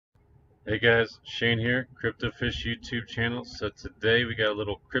Hey guys, Shane here, CryptoFish YouTube channel. So today we got a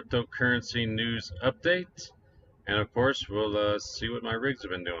little cryptocurrency news update, and of course we'll see what my rigs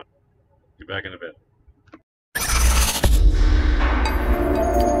have been doing. Be back in a bit.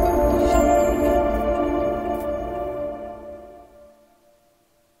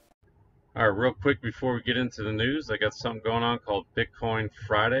 Alright, real quick before we get into the news, I got something going on called Bitcoin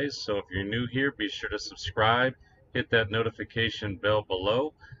Fridays. So if you're new here, be sure to subscribe, hit that notification bell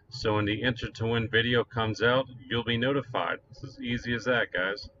below, so when the Enter to Win video comes out, you'll be notified. It's as easy as that,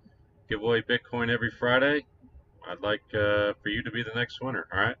 guys. Give away Bitcoin every Friday. I'd like for you to be the next winner.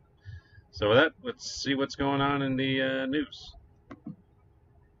 All right. So with that, let's see what's going on in the news.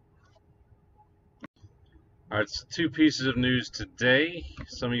 All right, so two pieces of news today.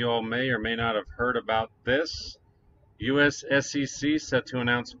 Some of you all may or may not have heard about this. U.S. SEC set to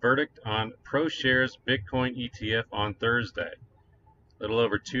announce verdict on ProShares Bitcoin ETF on Thursday. A little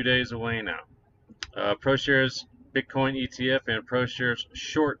over 2 days away now. ProShares Bitcoin ETF and ProShares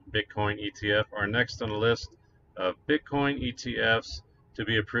Short Bitcoin ETF are next on the list of Bitcoin ETFs to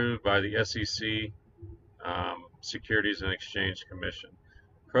be approved by the SEC, Securities and Exchange Commission.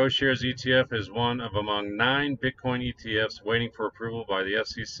 ProShares ETF is one of among 9 Bitcoin ETFs waiting for approval by the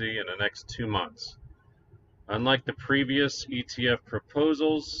SEC in the next 2 months. Unlike the previous ETF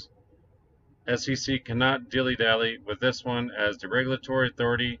proposals, SEC cannot dilly-dally with this one, as the regulatory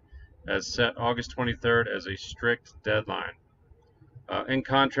authority has set August 23rd as a strict deadline. In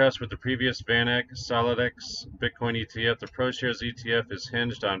contrast with the previous VanEck Solidex Bitcoin ETF, the ProShares ETF is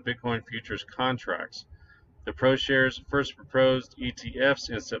hinged on Bitcoin futures contracts. The ProShares first proposed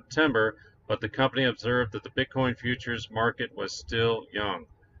ETFs in September, but the company observed that the Bitcoin futures market was still young.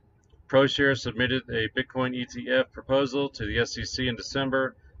 ProShares submitted a Bitcoin ETF proposal to the SEC in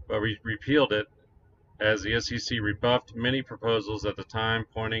December, but repealed it as the SEC rebuffed many proposals at the time,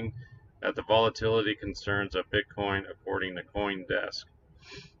 pointing at the volatility concerns of Bitcoin, according to CoinDesk.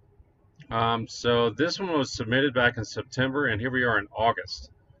 So this one was submitted back in September, and here we are in August.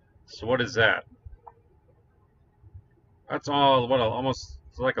 So what is that? That's all, what, almost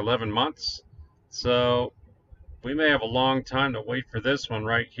like 11 months? So we may have a long time to wait for this one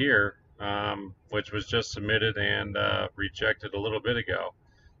right here, which was just submitted and rejected a little bit ago,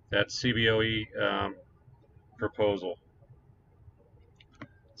 that CBOE proposal.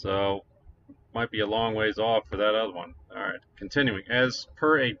 So might be a long ways off for that other one. All right, continuing. As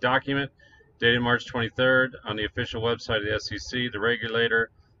per a document dated March 23rd on the official website of the SEC, the regulator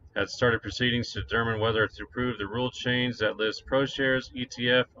had started proceedings to determine whether to approve the rule change that lists ProShares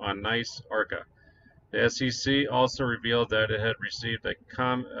ETF on NICE ARCA. The SEC also revealed that it had received a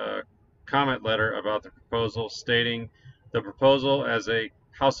comment letter about the proposal, stating the proposal as a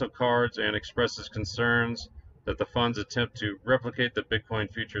house of cards and expresses concerns that the funds attempt to replicate the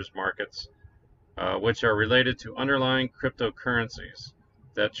Bitcoin futures markets, which are related to underlying cryptocurrencies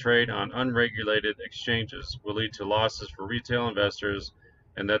that trade on unregulated exchanges, will lead to losses for retail investors,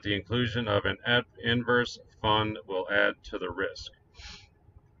 and that the inclusion of an inverse fund will add to the risk.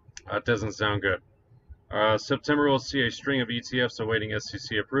 That doesn't sound good. September will see a string of ETFs awaiting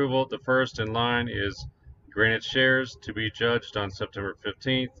SEC approval. The first in line is Granite Shares, to be judged on September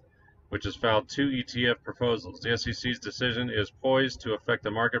 15th, which has filed 2 ETF proposals. The SEC's decision is poised to affect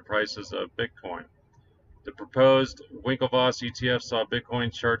the market prices of Bitcoin. The proposed Winklevoss ETF saw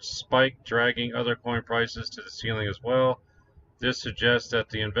Bitcoin charts spike, dragging other coin prices to the ceiling as well. This suggests that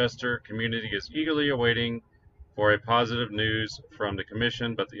the investor community is eagerly awaiting for a positive news from the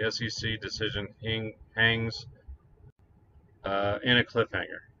Commission, but the SEC decision hangs in a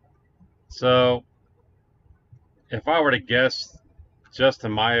cliffhanger. So, if I were to guess, just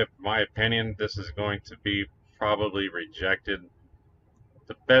in my opinion, this is going to be probably rejected.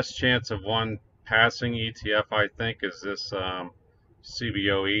 The best chance of one passing ETF, I think, is this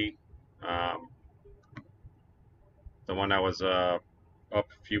CBOE, the one that was up a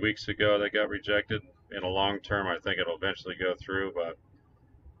few weeks ago that got rejected. In a long term, I think it'll eventually go through, but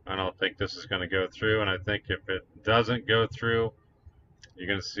I don't think this is going to go through. And I think if it doesn't go through, you're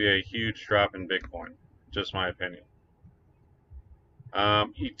going to see a huge drop in Bitcoin. Just my opinion.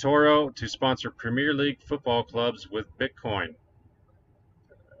 eToro to sponsor Premier League football clubs with Bitcoin.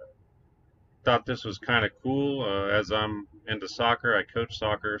 Thought this was kind of cool. As I'm into soccer, I coach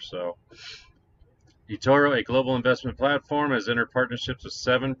soccer, so eToro, a global investment platform, has entered partnerships with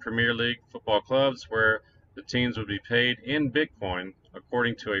 7 Premier League football clubs where the teams would be paid in Bitcoin,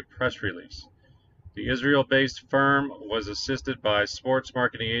 according to a press release. The Israel-based firm was assisted by sports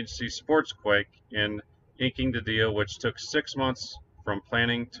marketing agency Sportsquake in inking the deal, which took 6 months from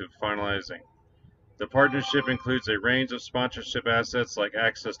planning to finalizing. The partnership includes a range of sponsorship assets like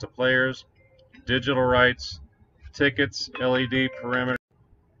access to players, digital rights, tickets, um, LED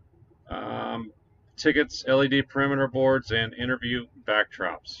perimeter boards, and interview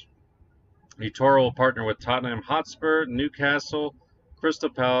backdrops. eToro will partner with Tottenham Hotspur, Newcastle, Crystal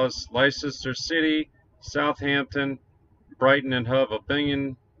Palace, Leicester City, Southampton, Brighton and Hove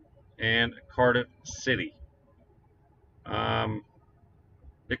Albion, and Cardiff City. Iqbal,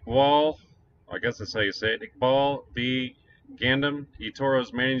 I guess that's how you say it, Iqbal V. Gandam,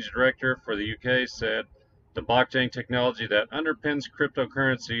 eToro's managing director for the UK, said the blockchain technology that underpins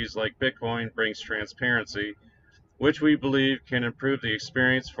cryptocurrencies like Bitcoin brings transparency, which we believe can improve the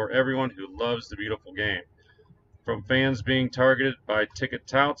experience for everyone who loves the beautiful game. From fans being targeted by ticket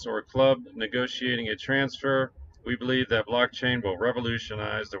touts or a club negotiating a transfer, we believe that blockchain will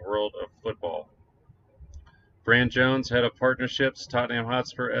revolutionize the world of football. Brand Jones, head of partnerships, Tottenham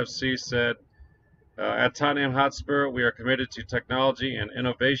Hotspur FC, said, at Tottenham Hotspur, we are committed to technology and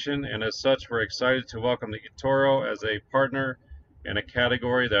innovation, and as such, we're excited to welcome the eToro as a partner in a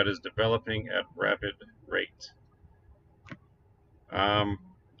category that is developing at rapid rate.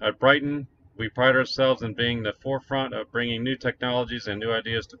 At Brighton, we pride ourselves in being the forefront of bringing new technologies and new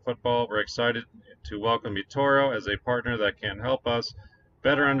ideas to football. We're excited to welcome eToro as a partner that can help us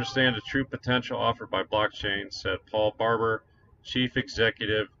better understand the true potential offered by blockchain, said Paul Barber, Chief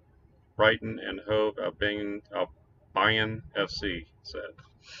Executive, Brighton and Hove Albion FC, said.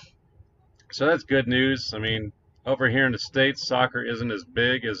 So that's good news. I mean, over here in the States, soccer isn't as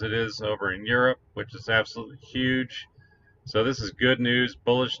big as it is over in Europe, which is absolutely huge. So this is good news,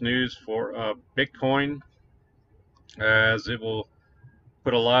 bullish news for Bitcoin, as it will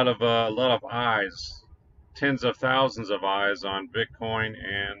put a lot of eyes, tens of thousands of eyes on Bitcoin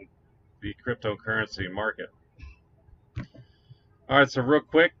and the cryptocurrency market. All right, so real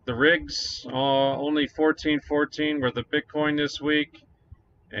quick, the rigs, only 1414 were the Bitcoin this week,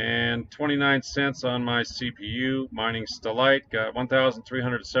 and 29 cents on my CPU mining Stellite. Got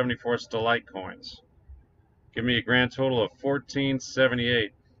 1,374 Stellite coins. Give me a grand total of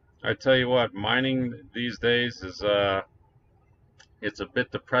 1478. I tell you what, mining these days is it's a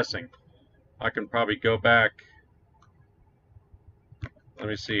bit depressing. I can probably go back. Let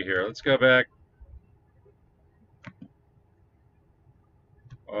me see here. Let's go back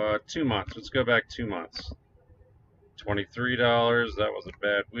 2 months. Let's go back 2 months. $23. That was a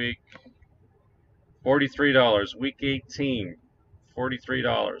bad week. $43. Week 18.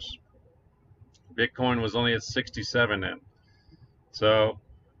 $43. Bitcoin was only at 67 then. So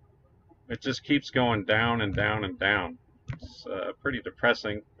it just keeps going down and down and down. It's pretty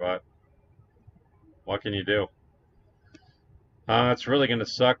depressing, but what can you do? It's really going to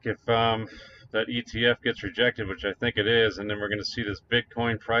suck if that ETF gets rejected, which I think it is, and then we're going to see this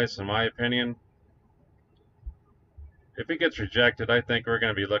Bitcoin price, in my opinion. If it gets rejected, I think we're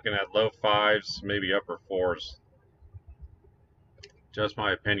going to be looking at low fives, maybe upper fours. Just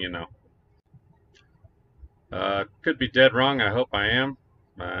my opinion, though. Could be dead wrong. I hope I am.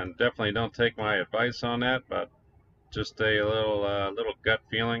 And definitely don't take my advice on that, but just a little gut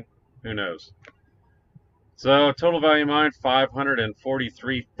feeling. Who knows? So total value mined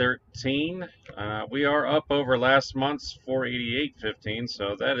 543.13. We are up over last month's 488.15,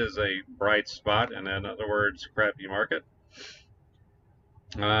 so that is a bright spot. And in other words, crappy market.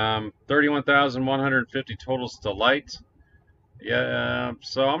 31,150 total Stellite. Yeah,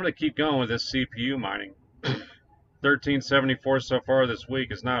 so I'm going to keep going with this CPU mining. 1374 so far this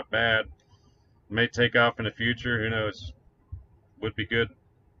week is not bad. May take off in the future. Who knows? Would be good.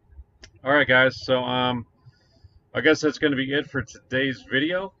 All right, guys. So I guess that's going to be it for today's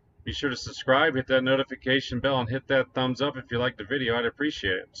video. Be sure to subscribe, hit that notification bell, and hit that thumbs up if you like the video. I'd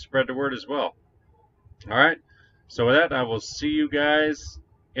appreciate it. Spread the word as well. All right. So with that, I will see you guys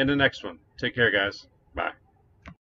in the next one. Take care, guys.